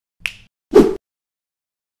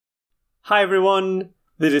Hi everyone,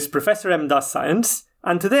 this is Professor M. Does Science,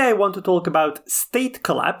 and today I want to talk about state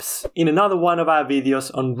collapse in another one of our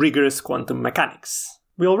videos on rigorous quantum mechanics.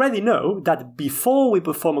 We already know that before we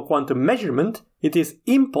perform a quantum measurement, it is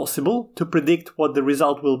impossible to predict what the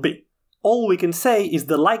result will be. All we can say is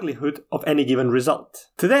the likelihood of any given result.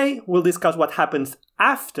 Today, we'll discuss what happens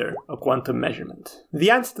after a quantum measurement.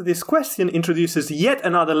 The answer to this question introduces yet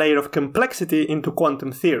another layer of complexity into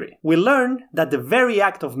quantum theory. We learn that the very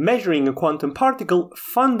act of measuring a quantum particle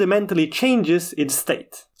fundamentally changes its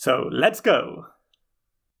state. So let's go!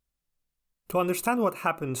 To understand what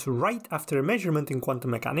happens right after a measurement in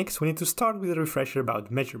quantum mechanics, we need to start with a refresher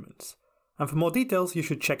about measurements. And for more details, you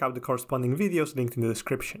should check out the corresponding videos linked in the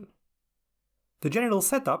description. The general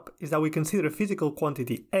setup is that we consider a physical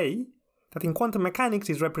quantity A that in quantum mechanics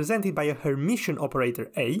is represented by a Hermitian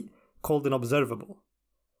operator A called an observable.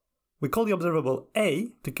 We call the observable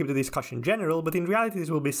A to keep the discussion general, but in reality this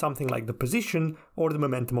will be something like the position or the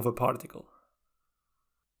momentum of a particle.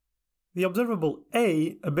 The observable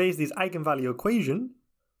A obeys this eigenvalue equation,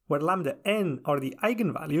 where lambda n are the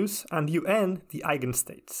eigenvalues and un the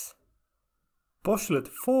eigenstates. Postulate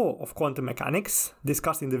 4 of quantum mechanics,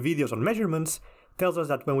 discussed in the videos on measurements, tells us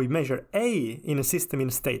that when we measure A in a system in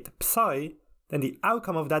state psi, then the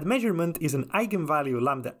outcome of that measurement is an eigenvalue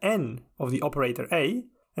lambda n of the operator A,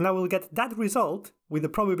 and I will get that result with the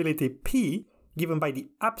probability p given by the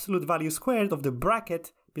absolute value squared of the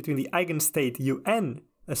bracket between the eigenstate un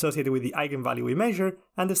associated with the eigenvalue we measure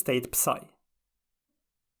and the state psi.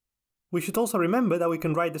 We should also remember that we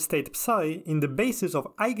can write the state psi in the basis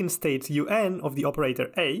of eigenstates un of the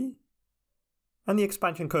operator A, and the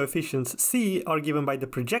expansion coefficients c are given by the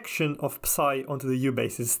projection of psi onto the u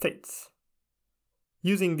basis states.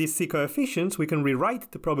 Using these c coefficients, we can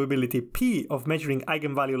rewrite the probability p of measuring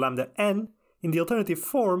eigenvalue lambda n in the alternative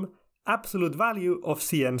form absolute value of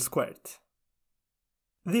cn squared.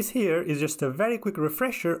 This here is just a very quick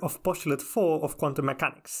refresher of postulate 4 of quantum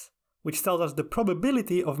mechanics, which tells us the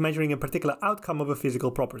probability of measuring a particular outcome of a physical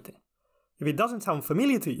property. If it doesn't sound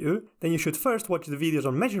familiar to you, then you should first watch the videos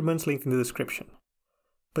on measurements linked in the description.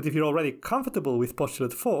 But if you're already comfortable with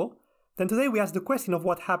postulate 4, then today we ask the question of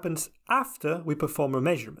what happens after we perform a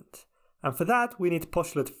measurement. And for that, we need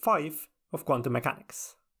postulate 5 of quantum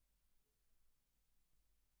mechanics.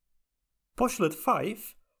 Postulate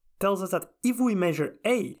 5 tells us that if we measure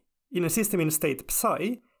A in a system in state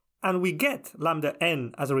psi, and we get lambda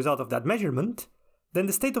n as a result of that measurement, then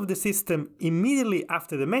the state of the system immediately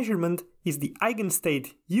after the measurement is the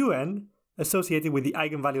eigenstate un associated with the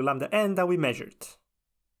eigenvalue lambda n that we measured.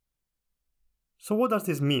 So what does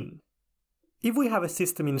this mean? If we have a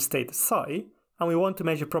system in state psi, and we want to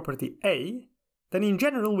measure property A, then in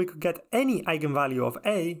general we could get any eigenvalue of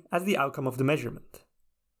A as the outcome of the measurement.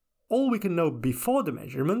 All we can know before the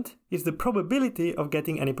measurement is the probability of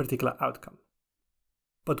getting any particular outcome.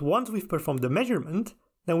 But once we've performed the measurement,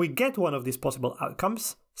 then we get one of these possible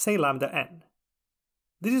outcomes, say lambda n.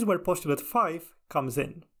 This is where postulate 5 comes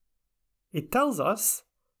in. It tells us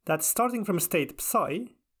that starting from state psi,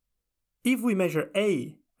 if we measure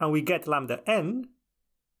A and we get lambda n,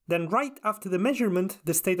 then right after the measurement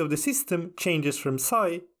the state of the system changes from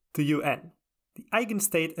psi to un, the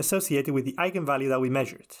eigenstate associated with the eigenvalue that we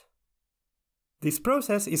measured. This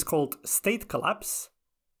process is called state collapse,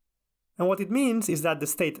 and what it means is that the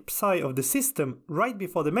state psi of the system right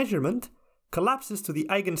before the measurement collapses to the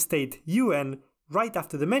eigenstate un right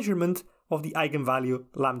after the measurement of the eigenvalue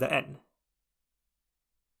lambda n.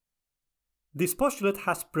 This postulate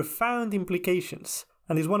has profound implications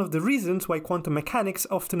and is one of the reasons why quantum mechanics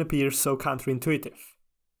often appears so counterintuitive.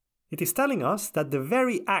 It is telling us that the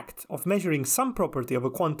very act of measuring some property of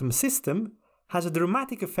a quantum system has a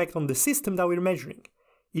dramatic effect on the system that we're measuring.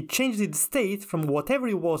 It changes its state from whatever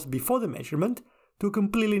it was before the measurement to a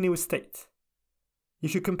completely new state. You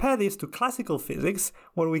should compare this to classical physics,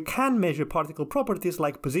 where we can measure particle properties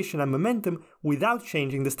like position and momentum without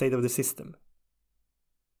changing the state of the system.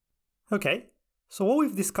 Okay, so what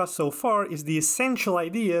we've discussed so far is the essential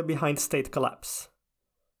idea behind state collapse.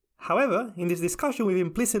 However, in this discussion we've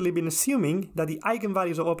implicitly been assuming that the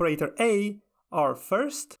eigenvalues of operator A are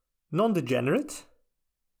first, non-degenerate,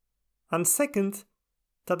 and second,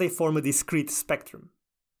 that they form a discrete spectrum.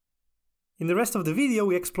 In the rest of the video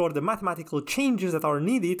we explore the mathematical changes that are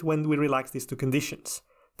needed when we relax these two conditions.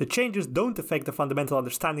 The changes don't affect the fundamental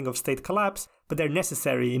understanding of state collapse, but they're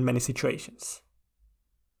necessary in many situations.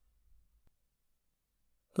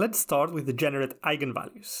 Let's start with degenerate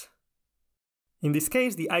eigenvalues. In this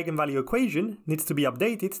case, the eigenvalue equation needs to be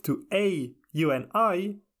updated to A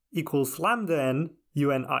uni equals lambda n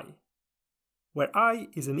uni, where I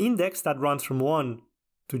is an index that runs from 1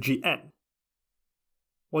 to Gn.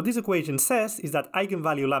 What this equation says is that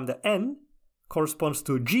eigenvalue lambda n corresponds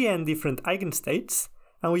to Gn different eigenstates,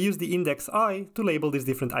 and we use the index I to label these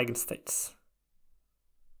different eigenstates.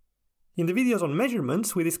 In the videos on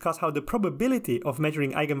measurements, we discuss how the probability of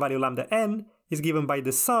measuring eigenvalue lambda n is given by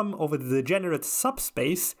the sum over the degenerate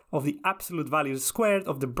subspace of the absolute values squared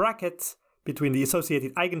of the bracket between the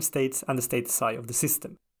associated eigenstates and the state psi of the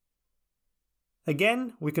system.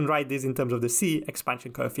 Again, we can write this in terms of the C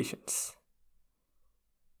expansion coefficients.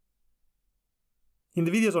 In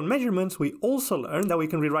the videos on measurements, we also learned that we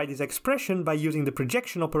can rewrite this expression by using the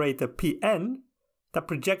projection operator Pn that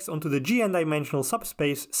projects onto the Gn dimensional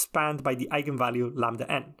subspace spanned by the eigenvalue lambda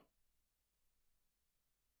n.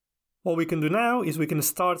 What we can do now is we can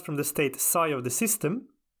start from the state psi of the system,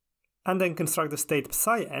 and then construct the state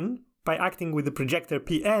psi n by acting with the projector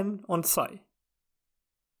Pn on psi.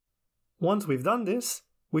 Once we've done this,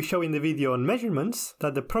 we show in the video on measurements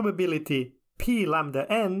that the probability P lambda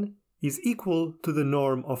n is equal to the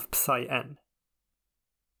norm of psi n.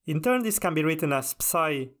 In turn, this can be written as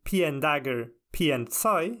psi Pn dagger Pn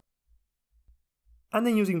psi, and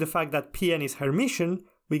then using the fact that Pn is Hermitian,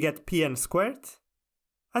 we get Pn squared,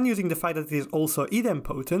 and using the fact that it is also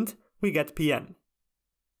idempotent, we get Pn.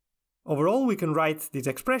 Overall, we can write this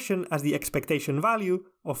expression as the expectation value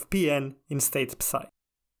of Pn in state psi.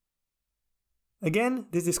 Again,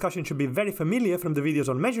 this discussion should be very familiar from the videos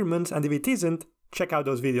on measurements, and if it isn't, check out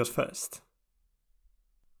those videos first.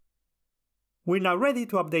 We're now ready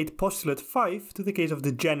to update postulate 5 to the case of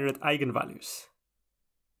degenerate eigenvalues.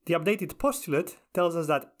 The updated postulate tells us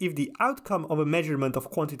that if the outcome of a measurement of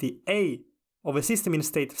quantity A of a system in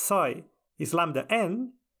state psi is lambda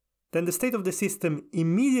n, then the state of the system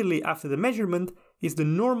immediately after the measurement is the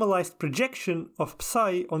normalized projection of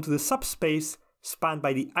psi onto the subspace spanned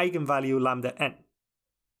by the eigenvalue lambda n.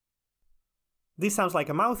 This sounds like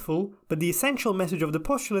a mouthful, but the essential message of the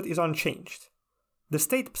postulate is unchanged. The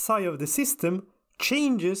state psi of the system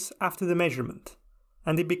changes after the measurement,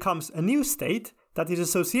 and it becomes a new state that is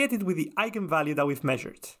associated with the eigenvalue that we've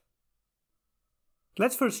measured.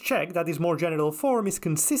 Let's first check that this more general form is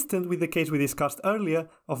consistent with the case we discussed earlier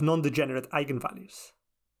of non-degenerate eigenvalues.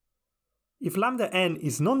 If lambda n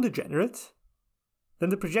is non-degenerate, then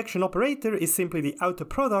the projection operator is simply the outer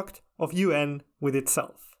product of un with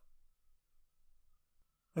itself.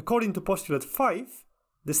 According to postulate 5,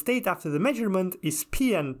 the state after the measurement is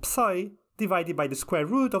Pn psi divided by the square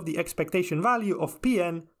root of the expectation value of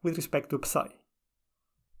Pn with respect to psi.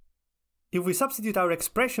 If we substitute our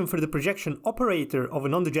expression for the projection operator of a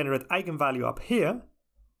non-degenerate eigenvalue up here,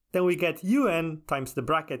 then we get un times the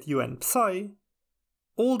bracket un psi,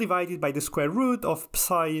 all divided by the square root of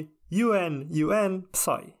psi un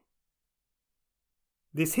psi.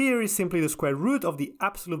 This here is simply the square root of the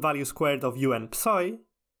absolute value squared of un psi,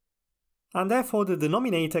 and therefore the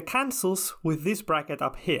denominator cancels with this bracket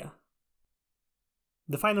up here.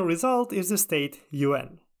 The final result is the state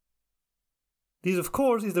un. This, of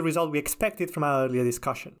course, is the result we expected from our earlier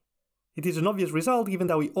discussion. It is an obvious result given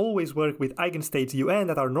that we always work with eigenstates un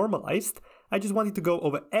that are normalized. I just wanted to go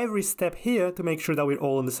over every step here to make sure that we're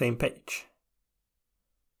all on the same page.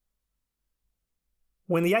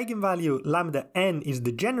 When the eigenvalue lambda n is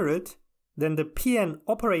degenerate, then the Pn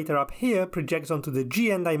operator up here projects onto the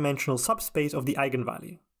Gn dimensional subspace of the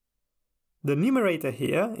eigenvalue. The numerator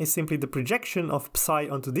here is simply the projection of psi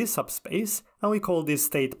onto this subspace, and we call this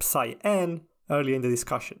state psi n earlier in the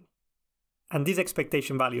discussion. And this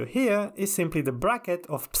expectation value here is simply the bracket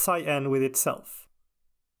of psi n with itself.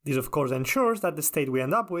 This of course ensures that the state we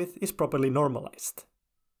end up with is properly normalized.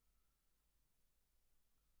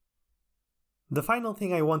 The final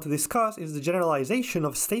thing I want to discuss is the generalization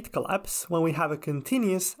of state collapse when we have a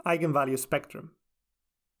continuous eigenvalue spectrum.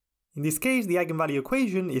 In this case, the eigenvalue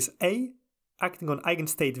equation is A acting on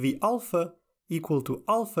eigenstate V alpha equal to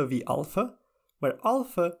alpha V alpha, where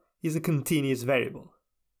alpha is a continuous variable.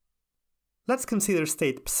 Let's consider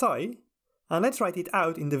state psi, and let's write it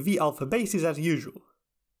out in the V alpha basis as usual,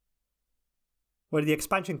 where the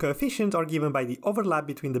expansion coefficients are given by the overlap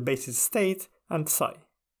between the basis state and psi.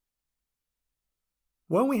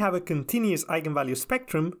 When we have a continuous eigenvalue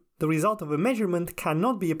spectrum, the result of a measurement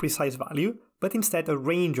cannot be a precise value, but instead a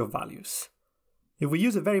range of values. If we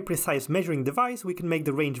use a very precise measuring device, we can make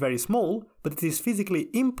the range very small, but it is physically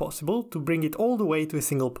impossible to bring it all the way to a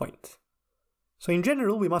single point. So in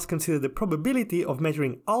general, we must consider the probability of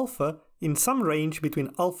measuring alpha in some range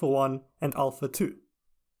between alpha 1 and alpha 2.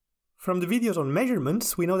 From the videos on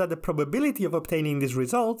measurements, we know that the probability of obtaining this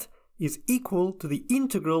result is equal to the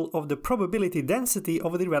integral of the probability density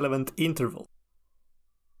over the relevant interval,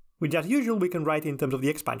 which as usual we can write in terms of the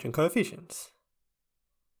expansion coefficients.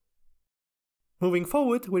 Moving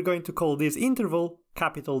forward, we're going to call this interval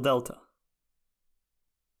capital delta.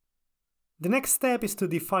 The next step is to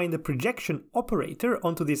define the projection operator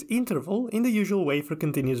onto this interval in the usual way for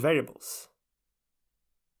continuous variables.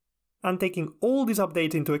 And taking all these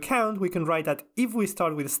updates into account, we can write that if we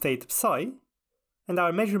start with state psi, and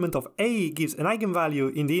our measurement of A gives an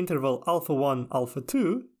eigenvalue in the interval alpha1,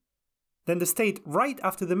 alpha2, then the state right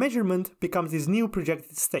after the measurement becomes this new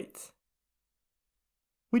projected state,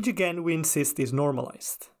 which again we insist is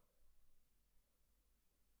normalized.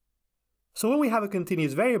 So when we have a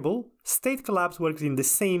continuous variable, state collapse works in the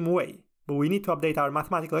same way, but we need to update our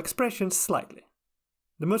mathematical expressions slightly.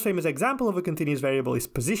 The most famous example of a continuous variable is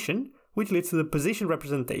position, which leads to the position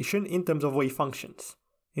representation in terms of wave functions.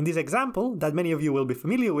 In this example, that many of you will be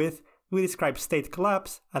familiar with, we describe state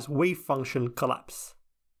collapse as wave function collapse.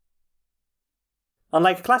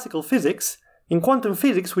 Unlike classical physics, in quantum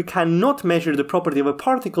physics we cannot measure the property of a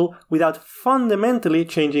particle without fundamentally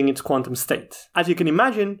changing its quantum state. As you can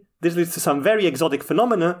imagine, this leads to some very exotic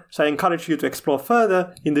phenomena, so I encourage you to explore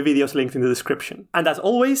further in the videos linked in the description. And as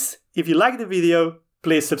always, if you like the video,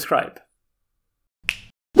 please subscribe.